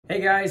Hey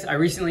guys, I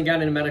recently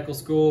got into medical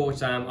school,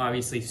 which I'm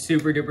obviously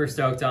super duper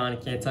stoked on. I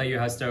can't tell you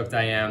how stoked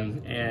I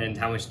am and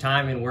how much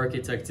time and work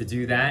it took to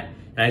do that.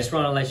 And I just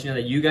want to let you know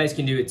that you guys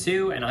can do it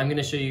too. And I'm going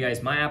to show you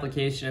guys my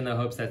application in the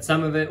hopes that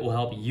some of it will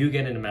help you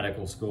get into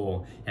medical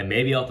school. And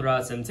maybe I'll throw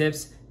out some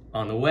tips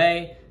on the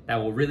way that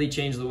will really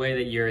change the way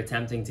that you're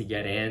attempting to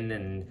get in.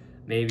 And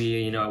maybe,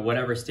 you know, at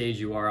whatever stage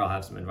you are, I'll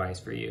have some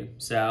advice for you.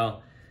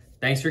 So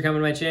thanks for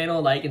coming to my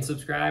channel, like and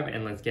subscribe,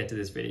 and let's get to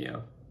this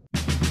video.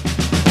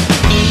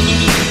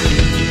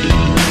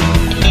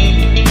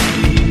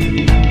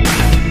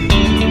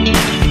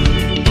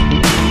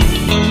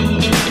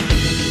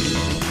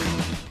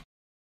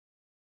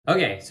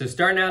 Okay, so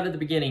starting out at the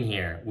beginning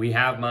here, we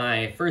have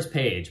my first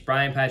page.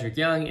 Brian Patrick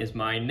Young is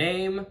my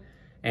name,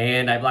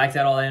 and I blacked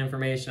out all that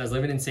information. I was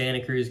living in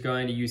Santa Cruz,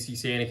 going to UC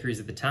Santa Cruz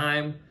at the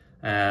time,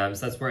 so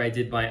that's where I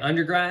did my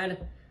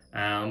undergrad.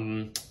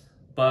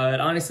 But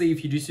honestly,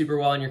 if you do super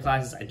well in your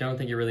classes, I don't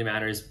think it really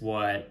matters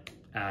what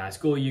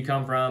school you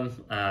come from.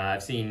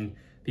 I've seen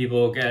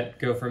people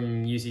go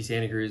from UC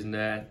Santa Cruz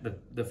into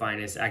the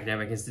finest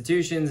academic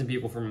institutions, and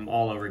people from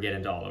all over get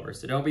into all over.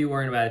 So don't be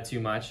worried about it too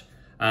much.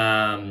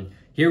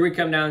 Here we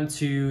come down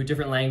to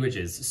different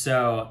languages.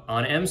 So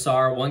on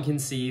MSAR, one can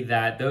see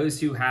that those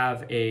who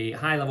have a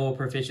high level of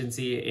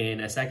proficiency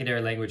in a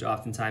secondary language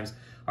oftentimes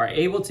are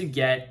able to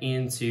get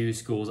into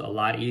schools a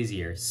lot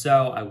easier.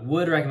 So I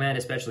would recommend,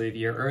 especially if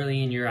you're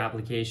early in your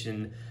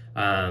application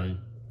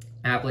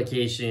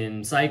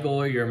cycle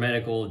or your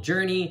medical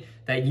journey,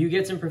 that you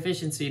get some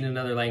proficiency in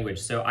another language.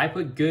 So I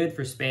put good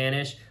for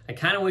Spanish. I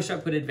kind of wish I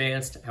put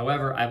advanced.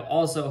 However, I've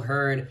also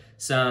heard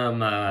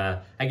some,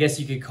 I guess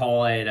you could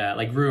call it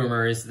like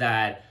rumors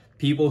that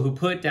people who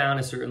put down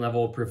a certain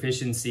level of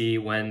proficiency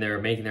when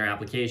they're making their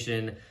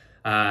application,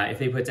 if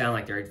they put down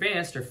like they're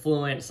advanced or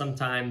fluent,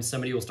 sometimes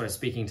somebody will start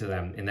speaking to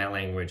them in that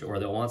language, or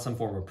they'll want some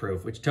form of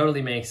proof, which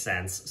totally makes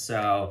sense.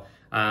 So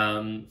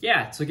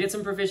yeah, so get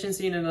some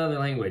proficiency in another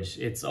language.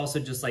 It's also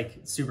just like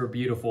super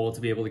beautiful to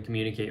be able to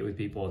communicate with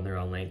people in their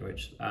own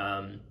language.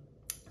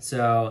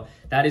 So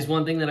that is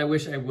one thing that I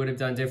wish I would have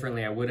done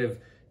differently. I would have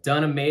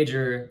done a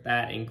major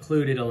that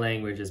included a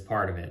language as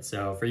part of it.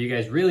 So for you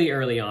guys really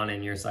early on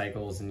in your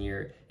cycles and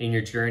in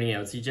your journey, I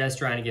would suggest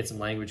trying to get some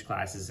language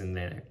classes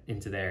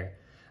into there.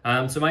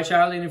 So my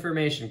childhood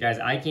information, guys,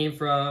 I came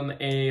from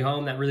a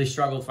home that really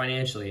struggled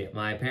financially.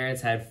 My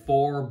parents had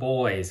 4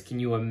 boys. Can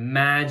you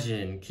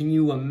imagine? Can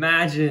you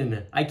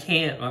imagine? I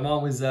can't. My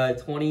mom was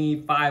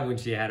 25 when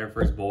she had her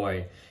first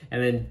boy.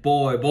 And then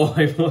boy,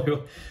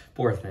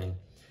 poor thing.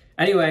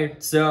 Anyway,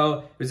 so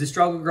it was a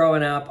struggle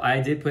growing up. I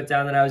did put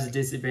down that I was a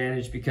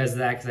disadvantage because of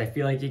that, because I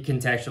feel like it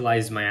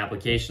contextualizes my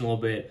application a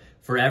little bit.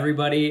 For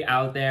everybody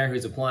out there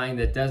who's applying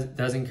that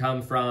doesn't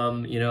come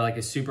from, you know, like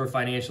a super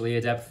financially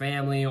adept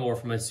family or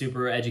from a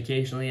super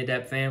educationally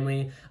adept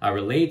family, I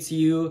relate to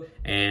you,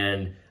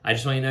 and I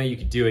just want you to know you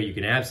can do it. You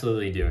can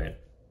absolutely do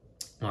it.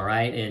 All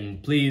right,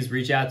 and please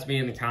reach out to me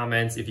in the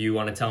comments if you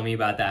want to tell me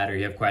about that or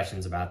you have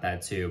questions about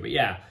that too. But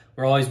yeah,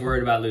 we're always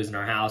worried about losing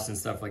our house and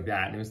stuff like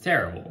that, and it was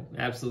terrible.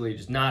 Absolutely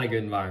just not a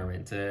good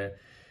environment to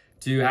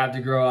have to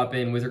grow up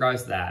in with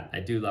regards to that. I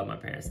do love my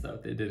parents though.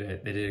 They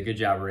did a good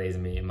job of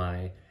raising me, in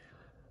my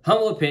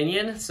humble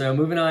opinion. So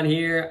moving on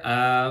here,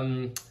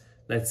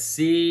 let's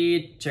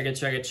see,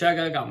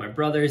 chugga, got my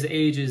brother's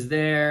ages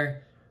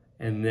there.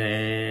 And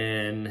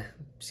then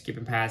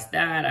skipping past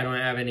that, I don't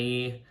have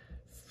any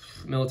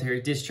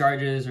military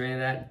discharges or any of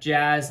that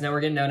jazz. Now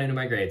we're getting down into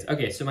my grades.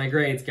 Okay, so my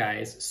grades,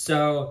 guys.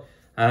 So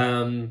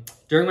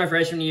during my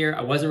freshman year,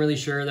 I wasn't really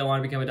sure that I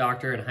wanted to become a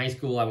doctor. In high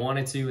school, I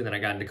wanted to, and then I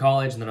got into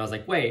college, and then I was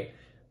like, wait,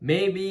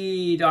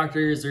 maybe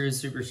doctors are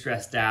super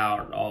stressed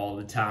out all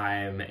the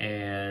time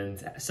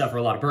and suffer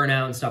a lot of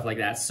burnout and stuff like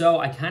that. So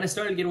I kind of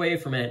started to get away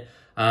from it.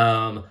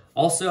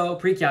 Also,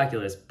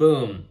 pre-calculus,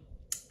 boom.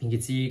 You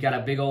can see you got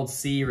a big old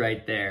C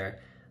right there.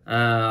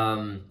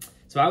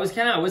 So I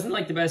wasn't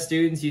like the best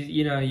students.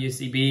 You know, you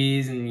see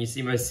B's and you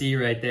see my C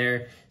right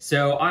there.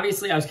 So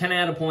obviously I was kind of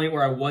at a point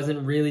where I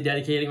wasn't really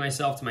dedicating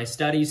myself to my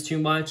studies too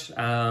much.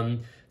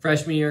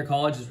 Freshman year of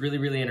college is really,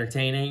 really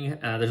entertaining.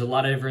 There's a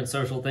lot of different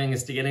social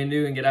things to get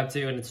into and get up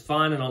to, and it's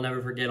fun, and I'll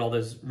never forget all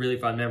those really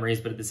fun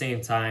memories, but at the same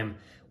time,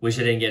 wish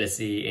I didn't get a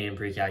C in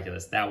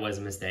pre-calculus. That was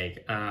a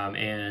mistake.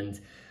 And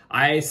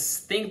I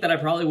think that I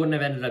probably wouldn't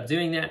have ended up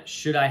doing that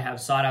should I have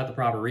sought out the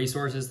proper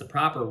resources,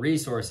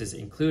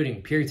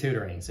 including peer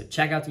tutoring. So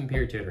check out some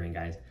peer tutoring,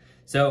 guys.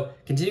 So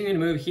continuing to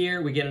move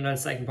here, we get into the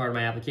second part of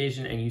my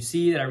application, and you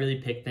see that I really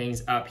picked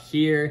things up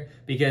here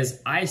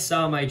because I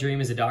saw my dream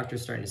as a doctor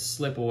starting to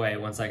slip away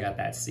once I got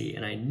that C.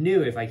 And I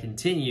knew if I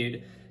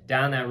continued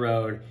down that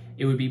road,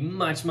 it would be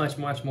much, much,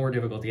 much more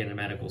difficult to get into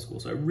medical school.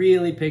 So I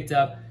really picked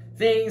up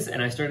things,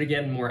 and I started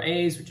getting more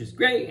A's, which is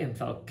great and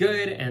felt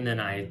good. And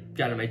then I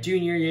got in my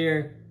junior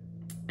year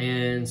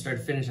and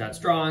started finishing out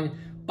strong.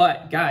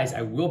 But guys,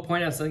 I will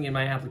point out something in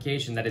my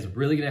application that is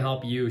really going to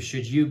help you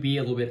should you be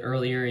a little bit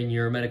earlier in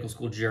your medical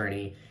school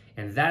journey.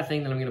 And that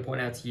thing that I'm going to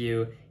point out to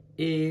you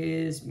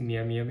is this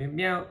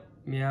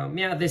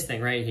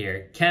thing right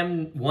here,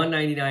 Chem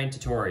 199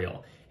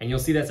 tutorial. And you'll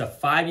see that's a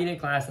 5-unit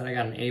class that I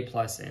got an A+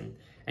 in.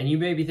 And you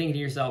may be thinking to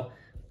yourself,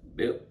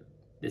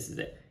 this is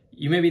it.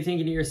 You may be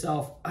thinking to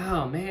yourself,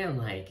 oh man,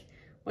 like,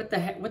 what the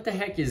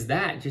heck is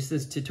that? Just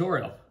this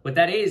tutorial. What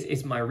that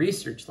is my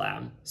research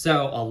lab.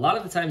 So a lot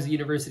of the times at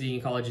university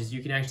and colleges,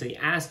 you can actually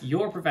ask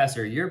your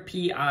professor, your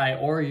PI,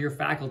 or your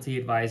faculty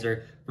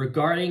advisor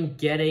regarding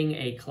getting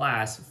a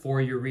class for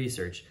your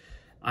research.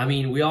 I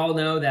mean, we all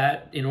know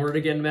that in order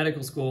to get into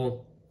medical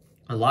school,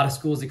 a lot of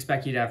schools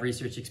expect you to have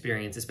research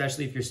experience,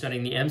 especially if you're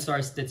studying the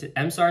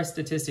MSAR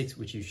statistics,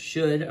 which you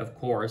should, of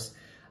course.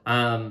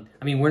 I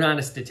mean, we're not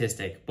a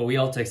statistic, but we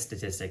all take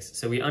statistics,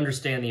 so we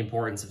understand the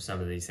importance of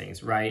some of these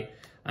things, right?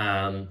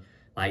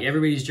 Like,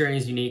 everybody's journey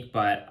is unique,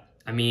 but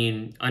I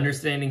mean,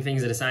 understanding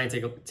things at a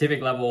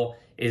scientific level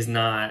is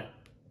not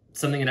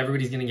something that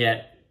everybody's going to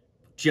get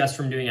just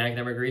from doing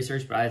academic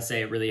research, but I'd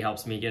say it really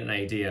helps me get an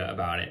idea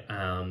about it.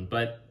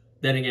 But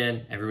then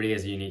again, everybody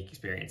has a unique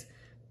experience.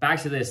 Back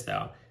to this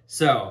though.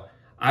 So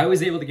I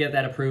was able to get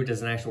that approved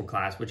as an actual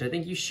class, which I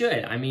think you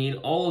should. I mean,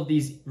 all of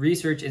these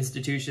research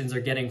institutions are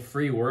getting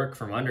free work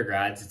from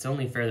undergrads. It's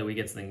only fair that we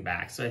get something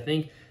back. So I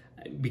think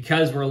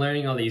because we're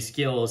learning all these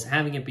skills,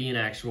 having it be an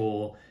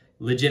actual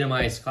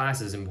legitimized class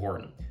is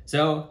important.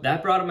 So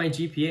that brought up my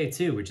GPA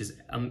too, which is,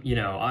 you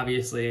know,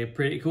 obviously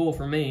pretty cool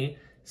for me.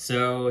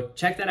 So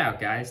check that out,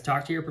 guys.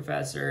 Talk to your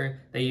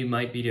professor that you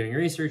might be doing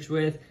research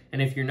with.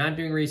 And if you're not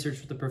doing research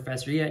with the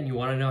professor yet and you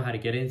want to know how to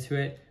get into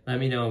it, let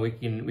me know. We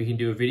can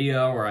do a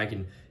video, or I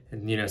can,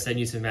 you know, send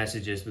you some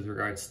messages with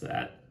regards to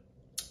that.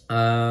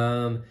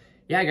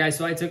 Yeah, guys,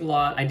 so I took a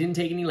lot. I didn't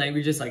take any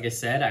languages, like I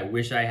said. I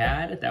wish I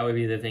had. That would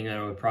be the thing that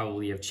I would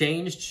probably have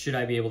changed, should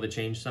I be able to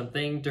change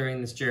something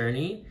during this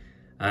journey.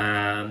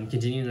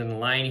 Continuing on the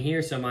line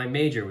here, so my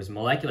major was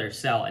molecular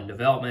cell and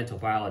developmental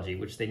biology,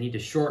 which they need to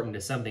shorten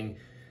to something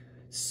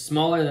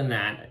smaller than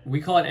that.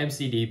 We call it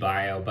MCD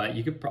bio, but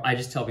you could, I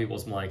just tell people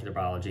it's molecular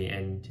biology,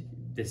 and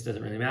this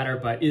doesn't really matter,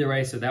 but either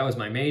way, so that was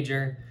my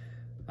major.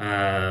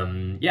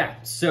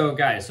 Yeah, so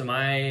guys, so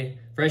my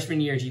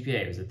freshman year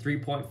GPA was a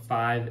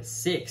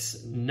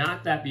 3.56,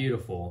 not that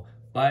beautiful,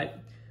 but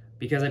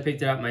because I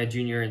picked it up my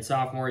junior and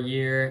sophomore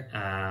year,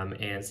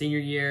 and senior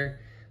year,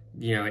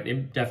 you know,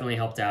 it definitely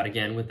helped out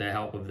again with the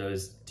help of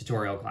those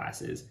tutorial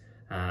classes.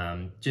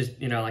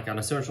 Just, you know, like on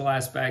a social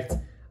aspect,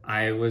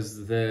 I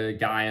was the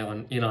guy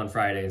on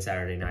Friday and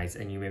Saturday nights,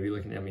 and you may be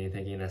looking at me and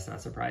thinking that's not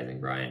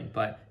surprising, Brian,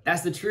 but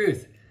that's the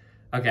truth.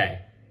 Okay,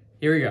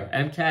 here we go.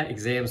 MCAT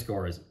exam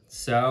scores.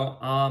 So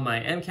on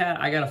my MCAT,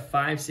 I got a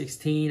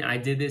 516. I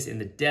did this in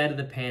the dead of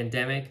the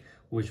pandemic,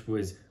 which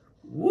was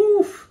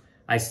woof.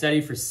 I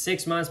studied for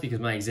 6 months because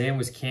my exam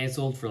was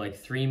canceled for like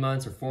 3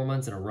 months or 4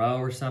 months in a row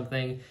or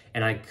something,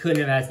 and I couldn't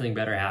have had something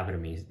better happen to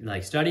me.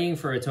 Like, studying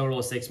for a total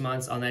of 6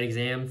 months on that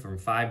exam from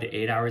 5 to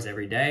 8 hours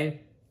every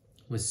day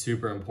was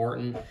super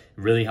important. It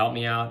really helped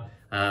me out.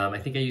 I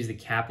think I used the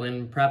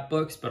Kaplan prep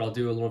books, but I'll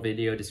do a little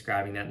video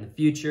describing that in the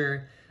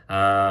future.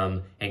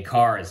 And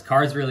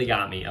cars really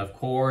got me. Of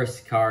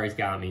course, cars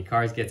got me.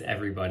 Cars gets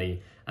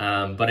everybody.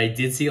 But I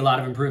did see a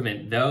lot of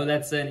improvement. Though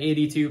that's an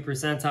 82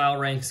 percentile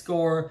rank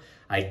score,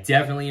 I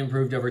definitely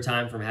improved over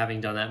time from having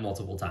done that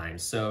multiple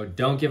times. So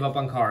don't give up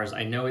on cars.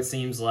 I know it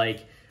seems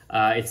like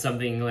it's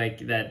something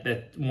like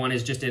that one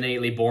is just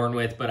innately born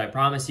with, but I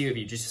promise you, if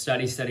you just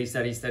study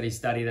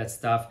that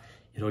stuff,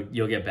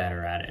 you'll get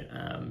better at it.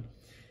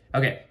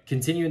 Okay,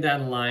 continuing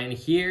down the line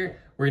here,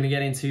 we're gonna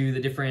get into the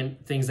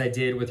different things I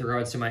did with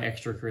regards to my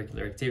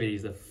extracurricular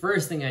activities. The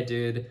first thing I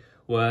did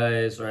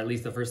was, or at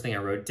least the first thing I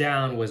wrote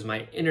down, was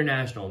my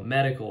international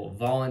medical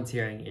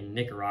volunteering in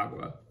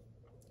Nicaragua.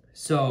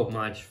 So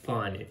much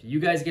fun. If you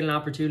guys get an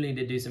opportunity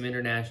to do some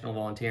international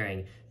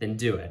volunteering, then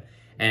do it.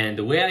 And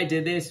the way I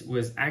did this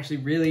was actually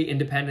really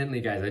independently,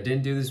 guys. I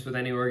didn't do this with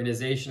any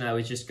organization. I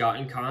was just got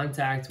in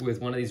contact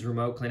with one of these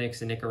remote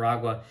clinics in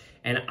Nicaragua.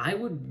 And I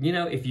would, you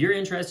know, if you're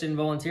interested in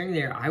volunteering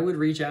there, I would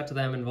reach out to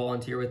them and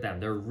volunteer with them.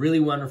 They're a really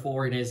wonderful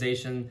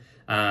organization.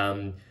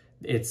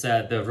 It's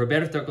the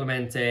Roberto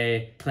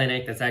Clemente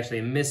Clinic. That's actually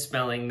a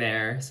misspelling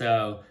there.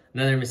 So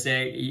another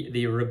mistake.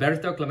 The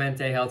Roberto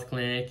Clemente Health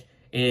Clinic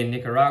in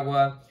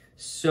Nicaragua.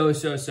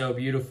 So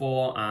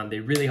beautiful. They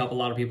really help a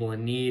lot of people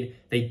in need.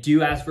 They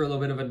do ask for a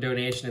little bit of a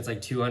donation. It's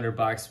like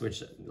 $200,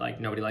 which, like,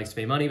 nobody likes to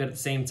pay money, but at the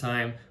same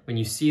time, when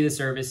you see the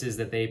services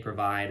that they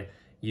provide,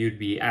 you'd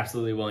be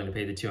absolutely willing to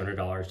pay the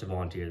 $200 to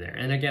volunteer there.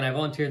 And again, I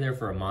volunteered there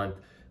for a month.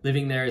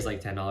 Living there is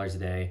like $10 a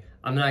day.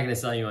 I'm not gonna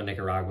sell you on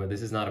Nicaragua.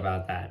 This is not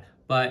about that,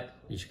 but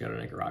you should go to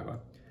Nicaragua.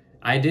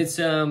 I did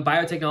some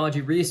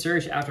biotechnology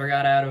research after I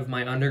got out of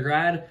my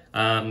undergrad.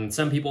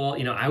 Some people,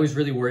 you know, I was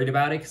really worried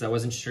about it because I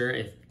wasn't sure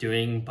if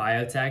doing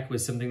biotech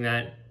was something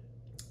that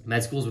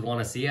med schools would want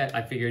to see.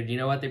 I figured, you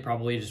know what, they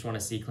probably just want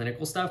to see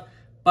clinical stuff.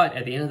 But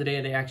at the end of the day,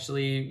 they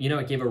actually, you know,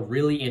 it gave a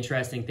really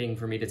interesting thing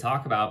for me to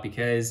talk about,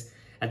 because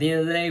at the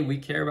end of the day, we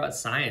care about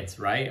science,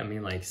 right? I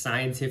mean, like,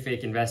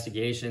 scientific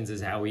investigations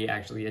is how we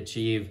actually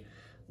achieve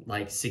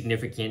like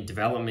significant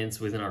developments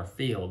within our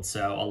field.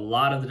 So a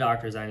lot of the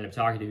doctors I ended up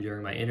talking to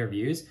during my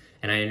interviews,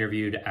 and I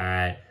interviewed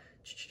at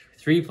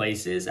 3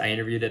 places. I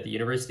interviewed at the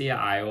University of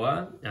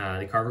Iowa,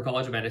 the Carver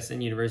College of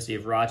Medicine, University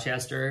of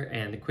Rochester,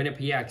 and the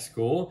Quinnipiac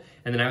School.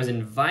 And then I was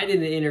invited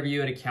to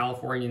interview at a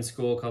Californian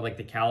school called like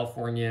the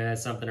California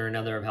something or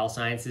another of health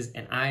sciences,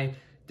 and I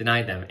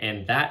denied them.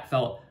 And that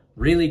felt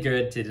really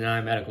good to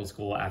deny medical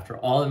school after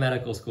all the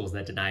medical schools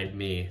that denied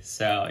me.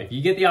 So if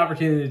you get the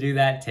opportunity to do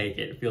that, take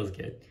it. It feels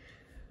good.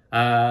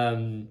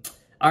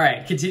 All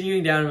right,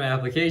 continuing down in my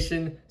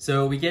application.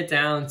 So we get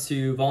down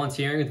to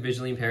volunteering with the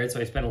visually impaired. So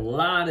I spent a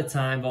lot of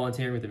time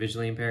volunteering with the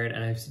visually impaired,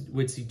 and I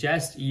would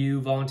suggest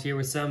you volunteer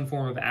with some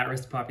form of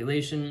at-risk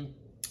population,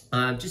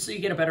 just so you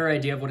get a better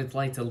idea of what it's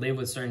like to live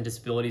with certain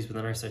disabilities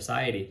within our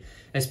society.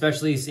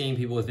 Especially seeing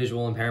people with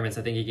visual impairments,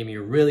 I think it gave me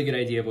a really good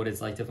idea of what it's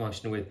like to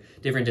function with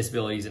different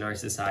disabilities in our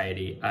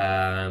society.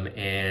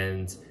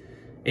 And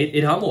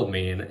it humbled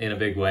me in a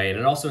big way, and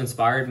it also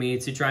inspired me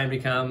to try and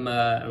become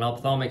an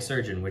ophthalmic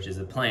surgeon, which is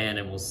a plan,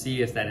 and we'll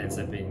see if that ends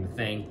up being the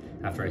thing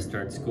after I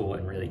start school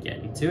and really get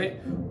into it.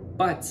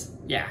 But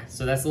yeah,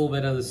 so that's a little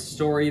bit of the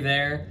story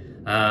there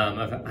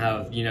of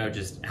how, you know,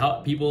 just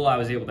help people I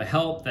was able to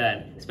help,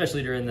 that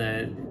especially during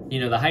the,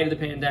 you know, the height of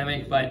the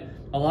pandemic. But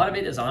a lot of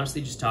it is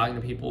honestly just talking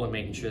to people and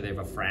making sure they have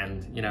a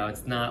friend. You know,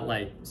 it's not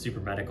like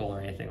super medical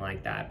or anything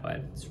like that, but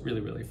it's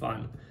really, really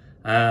fun.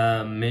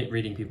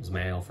 Reading people's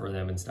mail for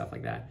them and stuff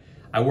like that.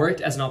 I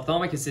worked as an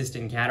ophthalmic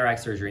assistant in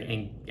cataract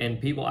surgery,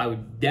 and people, I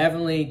would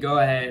definitely go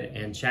ahead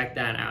and check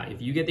that out. If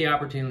you get the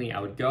opportunity, I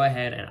would go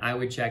ahead and I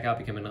would check out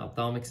becoming an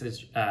ophthalmic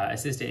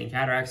assistant in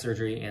cataract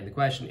surgery. And the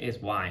question is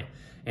why?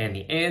 And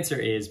the answer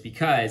is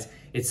because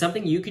it's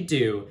something you could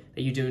do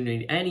that you don't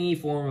need any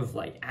form of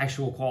like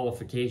actual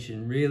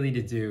qualification really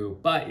to do,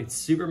 but it's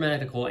super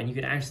medical, and you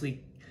can actually,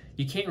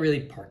 you can't really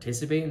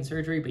participate in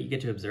surgery, but you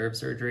get to observe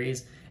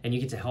surgeries, and you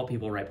get to help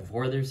people right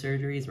before their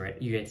surgeries, right?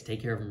 You get to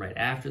take care of them right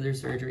after their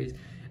surgeries.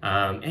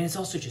 And it's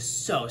also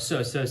just so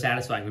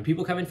satisfying. When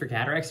people come in for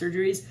cataract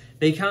surgeries,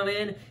 they come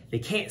in, they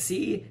can't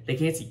see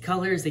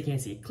colors, they can't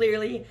see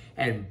clearly,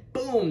 and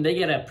boom, they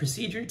get a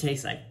procedure. It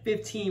takes like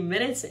 15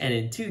 minutes, and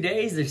in 2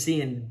 days, they're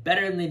seeing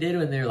better than they did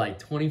when they're like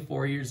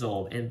 24 years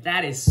old. And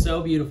that is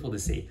so beautiful to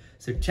see.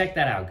 So check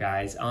that out,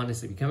 guys.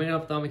 Honestly, becoming an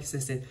ophthalmic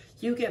assistant,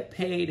 you get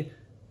paid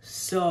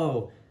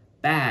so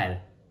bad,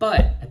 but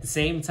at the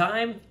same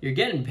time, you're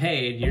getting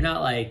paid. You're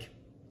not like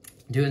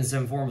doing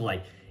some form of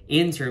like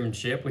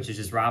internship, which is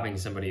just robbing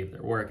somebody of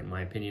their work, in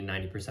my opinion,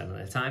 90%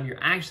 of the time.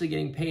 You're actually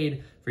getting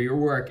paid for your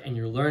work, and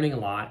you're learning a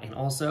lot. And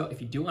also,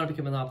 if you do want to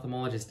become an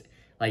ophthalmologist,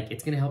 like,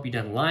 it's going to help you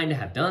down the line to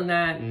have done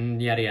that,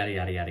 and yada, yada,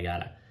 yada, yada,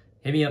 yada.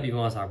 Hit me up if you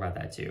want to talk about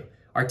that too.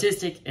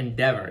 Artistic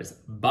endeavors,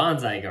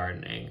 bonsai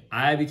gardening.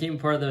 I became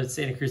part of the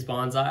Santa Cruz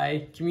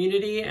bonsai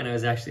community, and I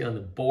was actually on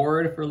the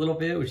board for a little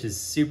bit, which is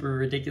super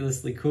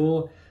ridiculously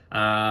cool.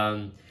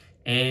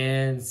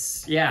 And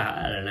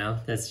yeah, I don't know.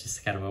 That's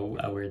just kind of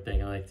a weird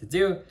thing I like to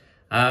do.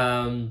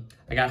 I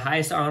got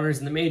highest honors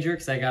in the major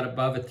because I got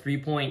above a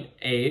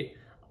 3.8.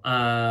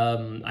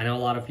 I know a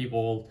lot of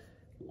people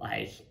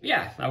like,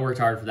 yeah, I worked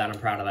hard for that. I'm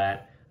proud of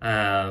that.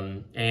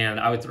 And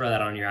I would throw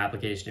that on your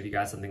application if you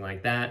got something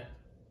like that.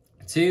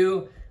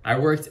 2, I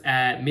worked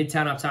at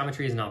Midtown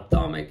Optometry as an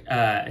ophthalmic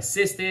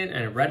assistant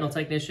and a retinal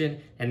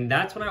technician, and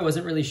that's when I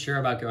wasn't really sure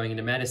about going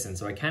into medicine.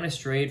 So I kind of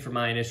strayed from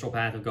my initial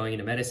path of going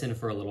into medicine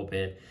for a little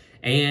bit.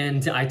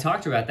 And I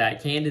talked about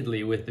that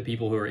candidly with the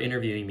people who were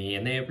interviewing me,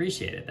 and they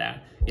appreciated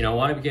that. You know, I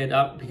wanted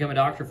to become a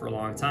doctor for a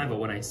long time, but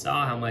when I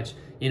saw how much,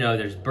 you know,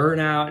 there's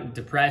burnout and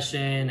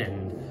depression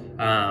and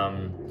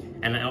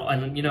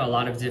you know, a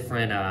lot of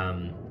different,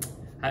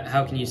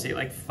 how can you say,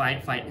 like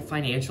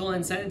financial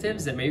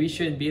incentives that maybe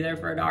shouldn't be there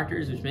for our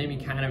doctors, which made me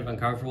kind of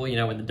uncomfortable. You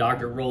know, when the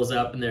doctor rolls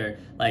up in their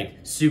like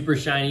super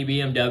shiny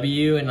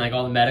BMW and like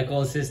all the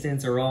medical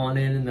assistants are rolling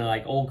in their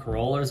like old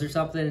Corollas or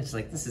something, it's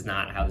like, this is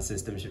not how the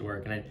system should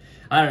work. And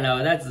I don't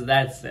know, that's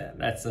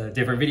a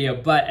different video.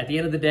 But at the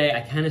end of the day,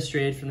 I kind of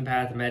strayed from the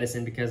path of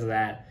medicine because of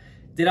that.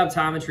 Did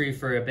optometry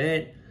for a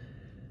bit,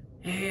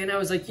 and I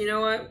was like, you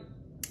know what?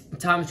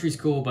 Optometry's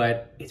cool,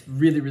 but it's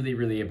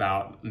really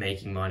about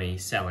making money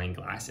selling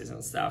glasses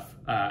and stuff.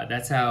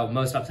 That's how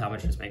most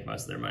optometrists make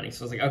most of their money.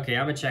 So I was like, okay,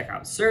 I'm gonna check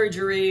out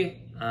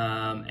surgery,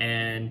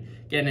 and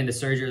getting into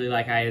surgery,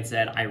 like I had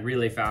said, I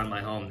really found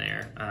my home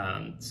there.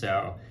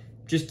 So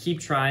just keep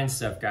trying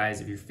stuff,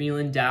 guys. If you're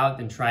feeling doubt,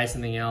 then try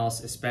something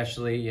else,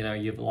 especially, you know,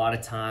 you have a lot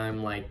of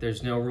time, like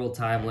there's no real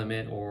time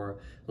limit or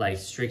like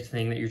strict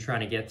thing that you're trying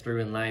to get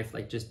through in life.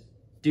 Like just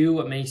do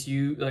what makes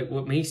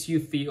you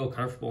feel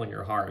comfortable in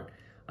your heart.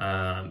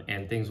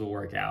 And things will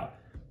work out.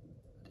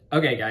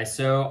 Okay, guys,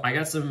 so I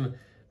got some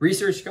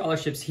research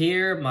scholarships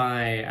here.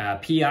 My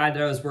PI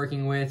that I was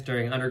working with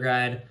during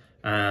undergrad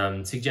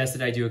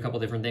suggested I do a couple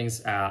different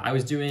things. I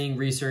was doing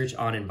research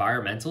on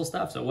environmental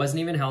stuff, so it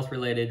wasn't even health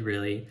related,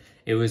 really.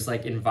 It was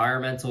like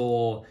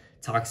environmental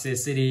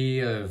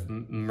toxicity of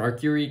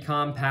mercury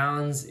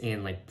compounds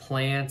in like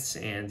plants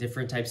and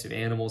different types of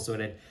animals, so it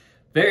had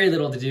very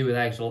little to do with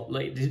actual,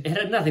 like, it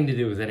had nothing to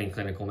do with any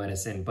clinical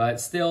medicine, but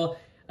still,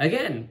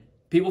 again,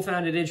 people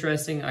found it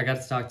interesting. I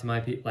got to talk to my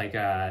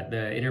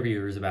the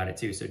interviewers about it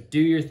too. So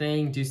do your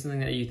thing, do something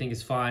that you think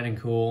is fun and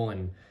cool,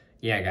 and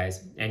yeah,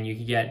 guys, and you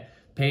could get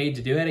paid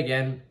to do it.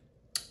 Again,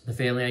 the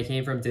family I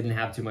came from didn't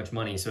have too much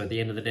money, so at the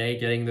end of the day,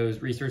 getting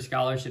those research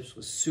scholarships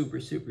was super,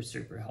 super,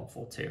 super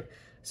helpful too.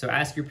 So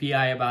ask your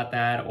PI about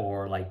that,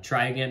 or like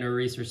try and get into a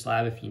research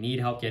lab. If you need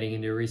help getting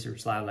into a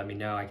research lab, let me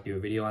know. I can do a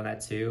video on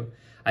that too.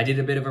 I did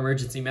a bit of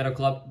emergency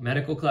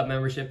medical club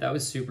membership. That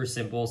was super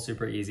simple,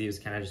 super easy. It was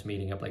kind of just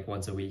meeting up like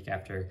once a week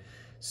after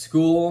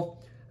school.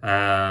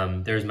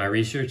 There's my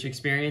research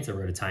experience. I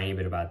wrote a tiny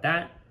bit about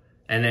that.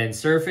 And then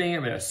surfing,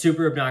 I'm a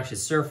super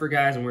obnoxious surfer,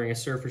 guys. I'm wearing a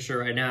surfer shirt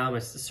right now. My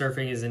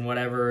surfing is in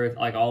whatever,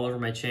 like all over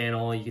my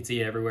channel. You can see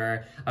it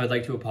everywhere. I would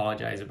like to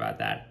apologize about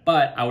that.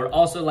 But I would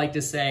also like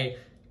to say,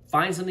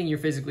 find something you're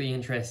physically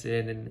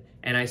interested in,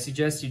 and I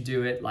suggest you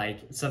do it like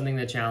something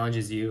that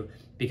challenges you,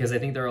 because I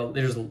think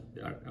there's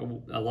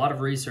a lot of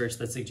research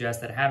that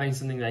suggests that having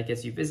something that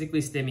gets you physically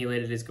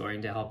stimulated is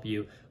going to help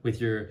you with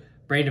your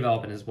brain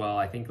development as well.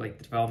 I think like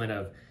the development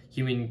of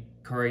human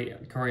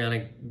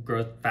chorionic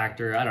growth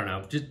factor, I don't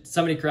know, just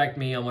somebody correct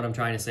me on what I'm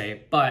trying to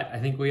say, but I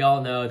think we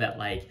all know that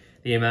like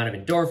the amount of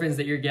endorphins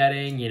that you're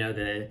getting, you know,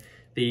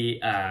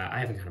 I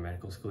haven't gone to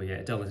medical school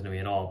yet, don't listen to me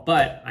at all,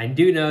 but I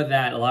do know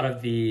that a lot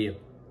of the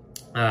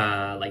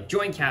like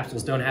joint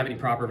capsules don't have any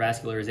proper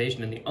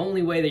vascularization, and the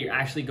only way that you're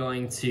actually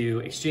going to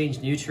exchange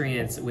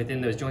nutrients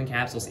within those joint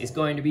capsules is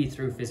going to be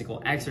through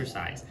physical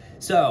exercise.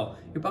 So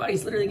your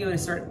body's literally going to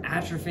start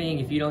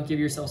atrophying if you don't give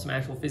yourself some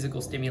actual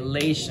physical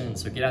stimulation.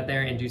 So get out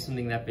there and do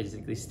something that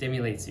physically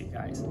stimulates you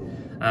guys.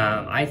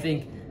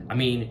 I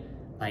mean,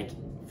 like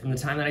from the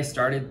time that I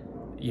started,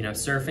 you know,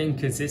 surfing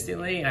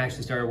consistently and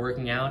actually started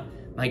working out,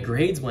 my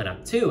grades went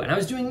up too, and I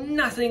was doing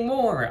nothing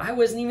more. I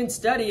wasn't even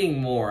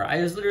studying more.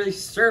 I was literally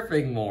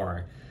surfing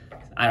more.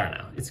 I don't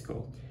know, it's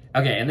cool.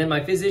 Okay, and then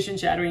my physician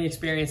shadowing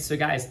experience. So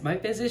guys, my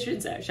physician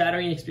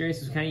shadowing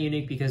experience was kind of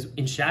unique because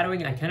in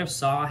shadowing, I kind of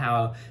saw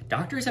how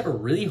doctors have a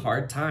really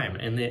hard time,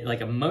 and like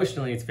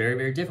emotionally, it's very,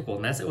 very difficult.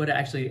 And that's what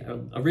actually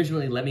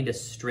originally led me to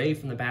stray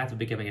from the path of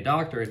becoming a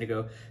doctor and to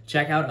go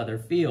check out other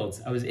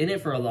fields. I was in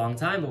it for a long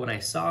time, but when I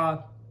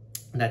saw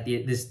that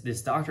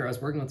this doctor I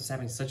was working with was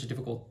having such a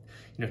difficult,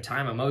 you know,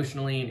 time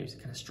emotionally, and he was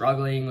kind of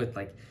struggling with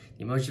like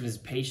the emotion of his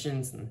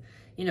patients, and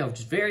you know,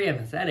 just very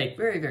empathetic,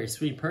 very, very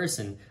sweet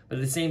person. But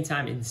at the same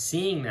time, in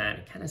seeing that,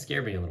 it kind of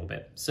scared me a little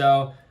bit.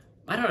 So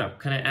I don't know,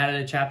 kind of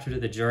added a chapter to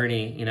the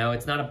journey. You know,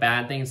 it's not a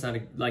bad thing. It's not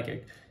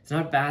it's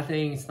not a bad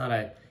thing. It's not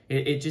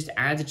it just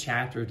adds a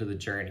chapter to the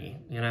journey,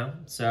 you know?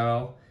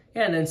 So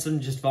yeah, and then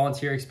some just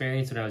volunteer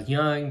experience when I was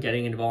young,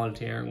 getting into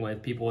volunteering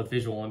with people with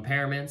visual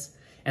impairments.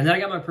 And then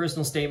I got my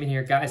personal statement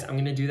here. Guys, I'm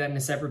going to do that in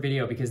a separate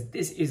video because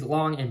this is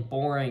long and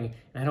boring,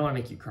 and I don't want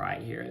to make you cry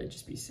here. It'd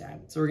just be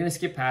sad. So we're going to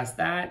skip past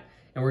that,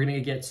 and we're going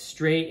to get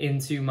straight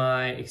into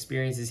my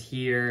experiences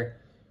here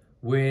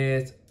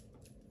with,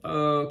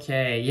 my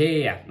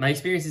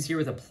experiences here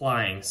with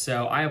applying.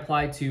 So I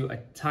applied to a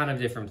ton of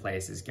different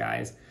places,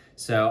 guys.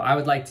 So I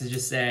would like to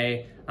just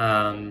say,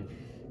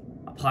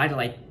 apply to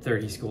like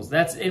 30 schools.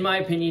 That's, in my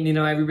opinion, you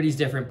know, everybody's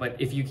different, but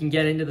if you can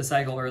get into the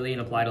cycle early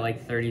and apply to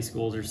like 30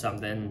 schools or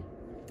something,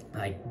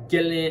 like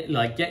get it in,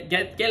 like get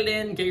it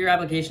in, get your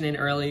application in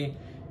early,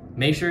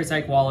 make sure it's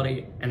high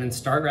quality, and then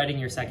start writing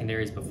your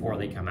secondaries before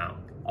they come out.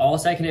 All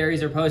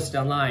secondaries are posted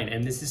online,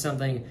 and this is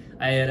something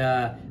I had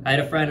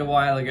a friend a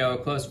while ago, a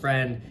close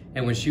friend,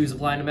 and when she was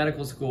applying to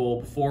medical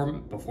school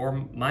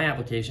before my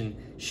application,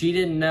 she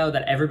didn't know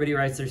that everybody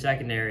writes their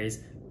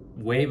secondaries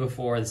way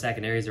before the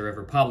secondaries are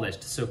ever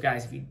published. So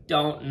guys, if you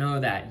don't know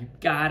that, you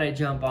gotta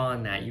jump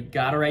on that. You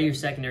gotta write your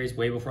secondaries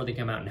way before they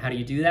come out. And how do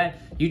you do that?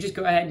 You just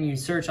go ahead and you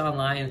search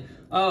online,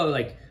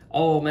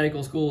 all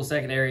medical school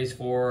secondaries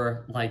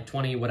for like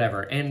 20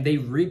 whatever, and they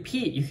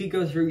repeat. You could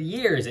go through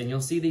years and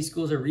you'll see these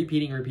schools are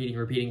repeating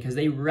because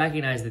they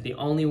recognize that the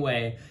only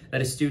way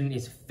that a student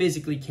is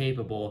physically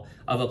capable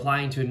of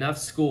applying to enough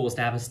schools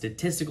to have a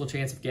statistical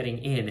chance of getting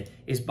in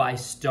is by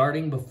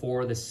starting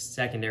before the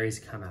secondaries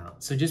come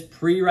out. So just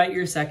pre-write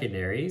your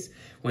secondaries.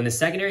 When the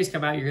secondaries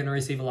come out, you're going to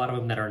receive a lot of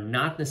them that are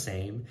not the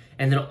same,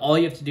 and then all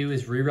you have to do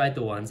is rewrite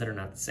the ones that are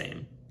not the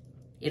same.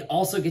 It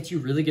also gets you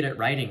really good at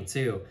writing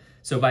too.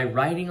 So by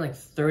writing like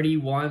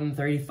 31,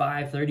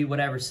 35, 30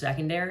 whatever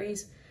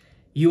secondaries,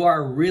 you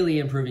are really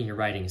improving your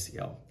writing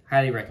skill.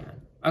 Highly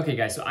recommend. Okay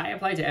guys, so I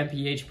applied to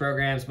MPH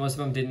programs. Most of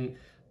them didn't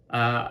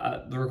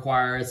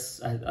require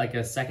like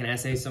a second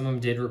essay. Some of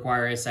them did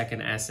require a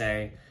second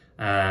essay.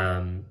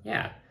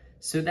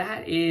 So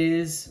that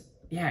is,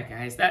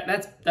 guys,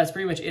 that's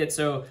pretty much it.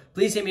 So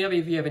please hit me up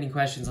if you have any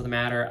questions on the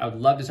matter. I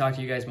would love to talk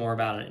to you guys more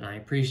about it, and I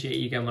appreciate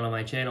you coming on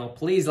my channel.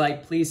 Please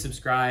like, please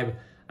subscribe.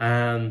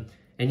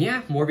 And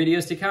yeah, more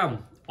videos to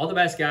come. All the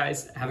best,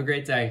 guys. Have a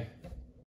great day.